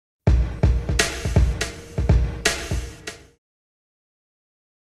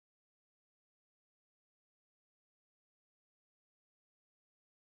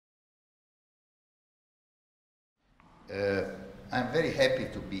I'm very happy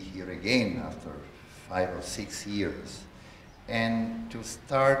to be here again after 5 or 6 years, and to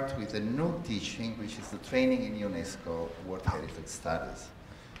start with a new teaching, which is the training in UNESCO World Heritage Studies.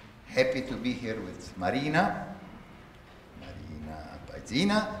 Happy to be here with Marina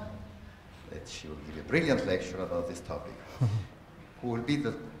Paizina, that she will give a brilliant lecture about this topic, who will be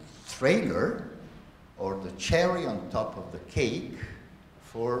the trailer or the cherry on top of the cake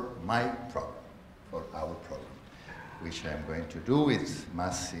for my program, for our program, which I'm going to do with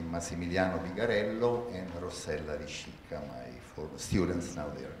Massimiliano Bigarello and Rossella Riscica, my former students, now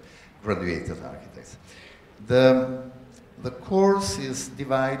they're graduated architects. The course is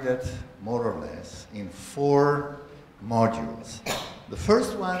divided more or less in 4 modules. The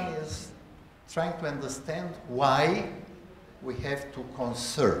first one is trying to understand why we have to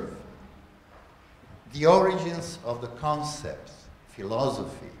conserve, the origins of the concept,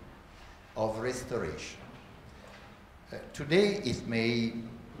 philosophy of restoration. Today it may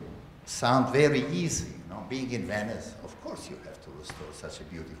sound very easy, you know, being in Venice, of course you have to restore such a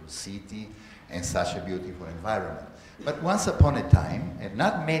beautiful city and such a beautiful environment. But once upon a time, and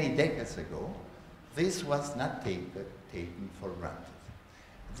not many decades ago, this was not taken for granted.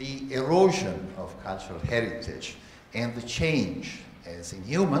 The erosion of cultural heritage and the change, as in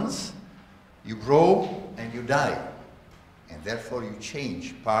humans, you grow and you die, and therefore you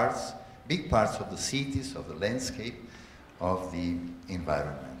change parts, big parts of the cities, of the landscape, of the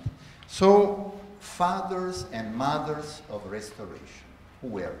environment. So, fathers and mothers of restoration, who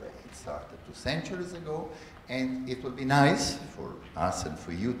were they? It started 2 centuries ago, and it would be nice for us and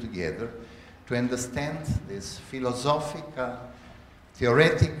for you together to understand this philosophical,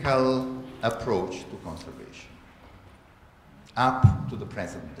 theoretical approach to conservation, up to the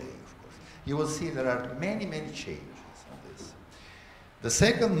present day, of course. You will see there are many, many changes on this. The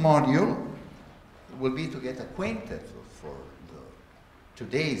second module will be to get acquainted for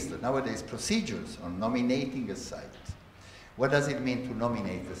the nowadays procedures on nominating a site. What does it mean to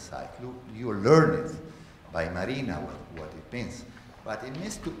nominate a site? You learn it by Marina, what it means. But it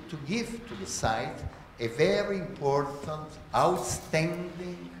means to give to the site a very important,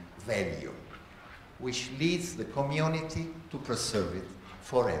 outstanding value, which leads the community to preserve it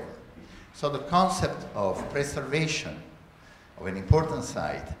forever. So the concept of preservation of an important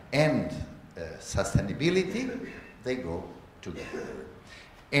site and sustainability, they go together.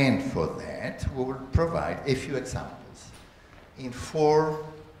 And for that, we will provide a few examples in 4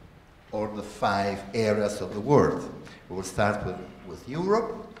 or the 5 areas of the world. We will start with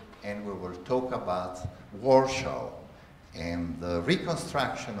Europe, and we will talk about Warsaw and the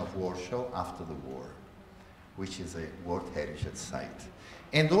reconstruction of Warsaw after the war, which is a World Heritage Site.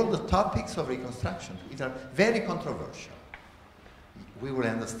 And all the topics of reconstruction, which are very controversial. We will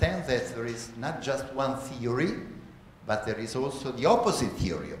understand that there is not just one theory, but there is also the opposite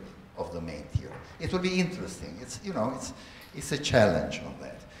theory of the main theory. It will be interesting. It's, you know, it's a challenge on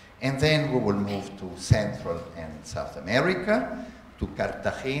that. And then we will move to Central and South America, to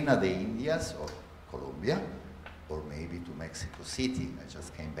Cartagena de Indias, or Colombia, or maybe to Mexico City. I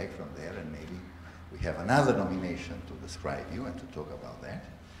just came back from there, and maybe we have another nomination to describe you and to talk about that.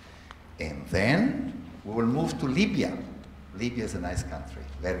 And then we will move to Libya. Libya is a nice country,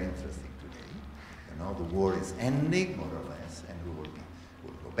 very interesting today. You know, the war is ending, more or less, and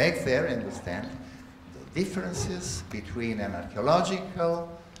we'll go back there and understand the differences between an archaeological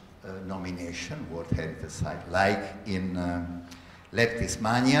nomination, World Heritage Site, like in Leptis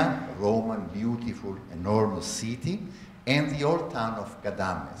Magna, a Roman, beautiful, enormous city, and the old town of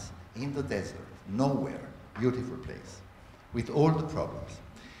Ghadames, in the desert, nowhere, beautiful place, with all the problems.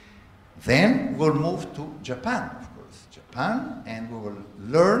 Then we'll move to Japan, of course, Japan, and we will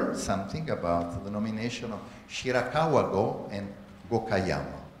learn something about the nomination of Shirakawa-go and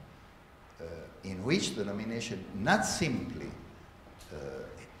Gokayama, in which the nomination not simply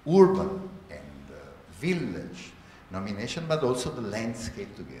urban and village nomination, but also the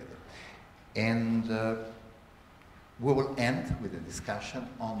landscape together. And we will end with a discussion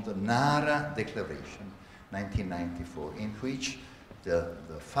on the Nara Declaration, 1994, in which the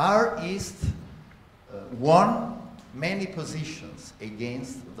Far East won many positions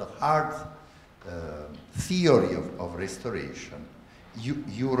against the hard theory of restoration,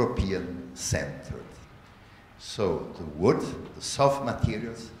 European-centered. So the wood, the soft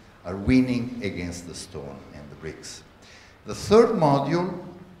materials, are winning against the stone and the bricks. The third module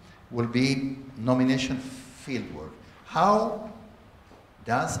will be nomination fieldwork. How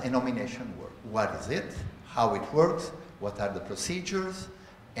does a nomination work? What is it? How it works? What are the procedures?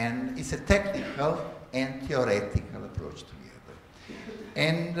 And it's a technical and theoretical approach together.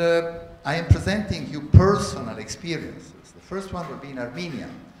 And I am presenting you personal experiences. The first one will be in Armenia,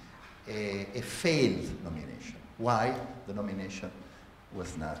 a failed nomination. Why the nomination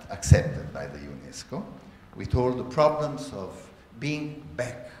was not accepted by the UNESCO? With all the problems of being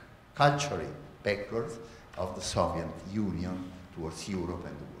culturally backwards of the Soviet Union towards Europe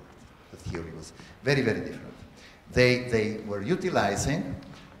and the world. The theory was very, very different. They were utilizing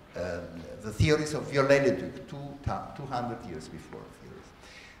the theories of Viollet-le-Duc 200 years before theories.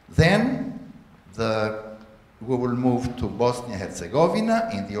 Then we will move to Bosnia-Herzegovina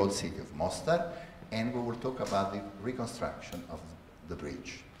in the old city of Mostar, and we will talk about the reconstruction of the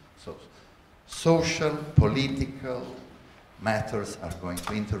bridge. So social, political matters are going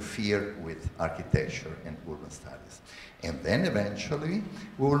to interfere with architecture and urban studies. And then eventually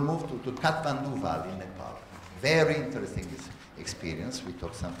we will move to Kathmandu Valley in Nepal. Very interesting experience. We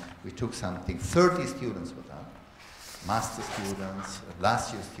took something, 30 students with us, master students,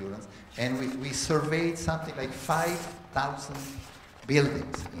 last year students, and we surveyed something like 5,000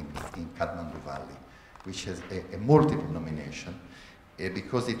 buildings in Kathmandu Valley, which has a multiple nomination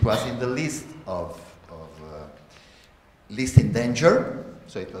because it was in the list of list in danger,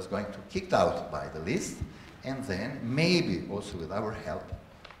 so it was going to be kicked out by the list, and then maybe also with our help,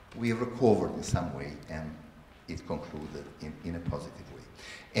 we recovered in some way and it concluded in a positive way.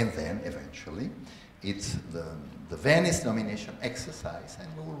 And then eventually, it's the Venice nomination exercise,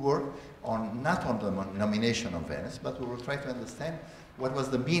 and we will work on not on the nomination of Venice, but we will try to understand what was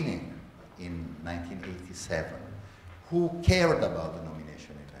the meaning in 1987. Who cared about the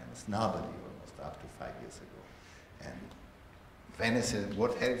nomination in Venice? Nobody, almost up to 5 years ago. And Venice is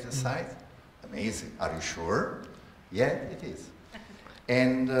World Heritage Site? Amazing. Are you sure? Yeah, it is.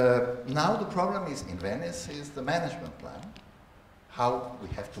 And now the problem is in Venice is the management plan. How we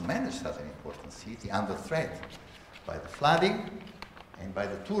have to manage such an important city under threat by the flooding and by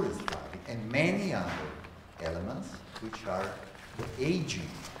the tourist flooding and many other elements which are the aging,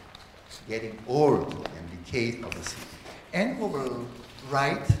 getting old and decayed of the city. And we will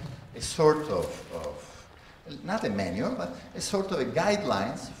write a sort of not a manual, but a sort of a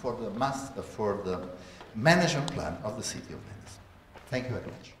guidelines for the management plan of the city of Venice. Thank you very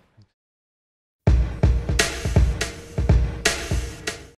much.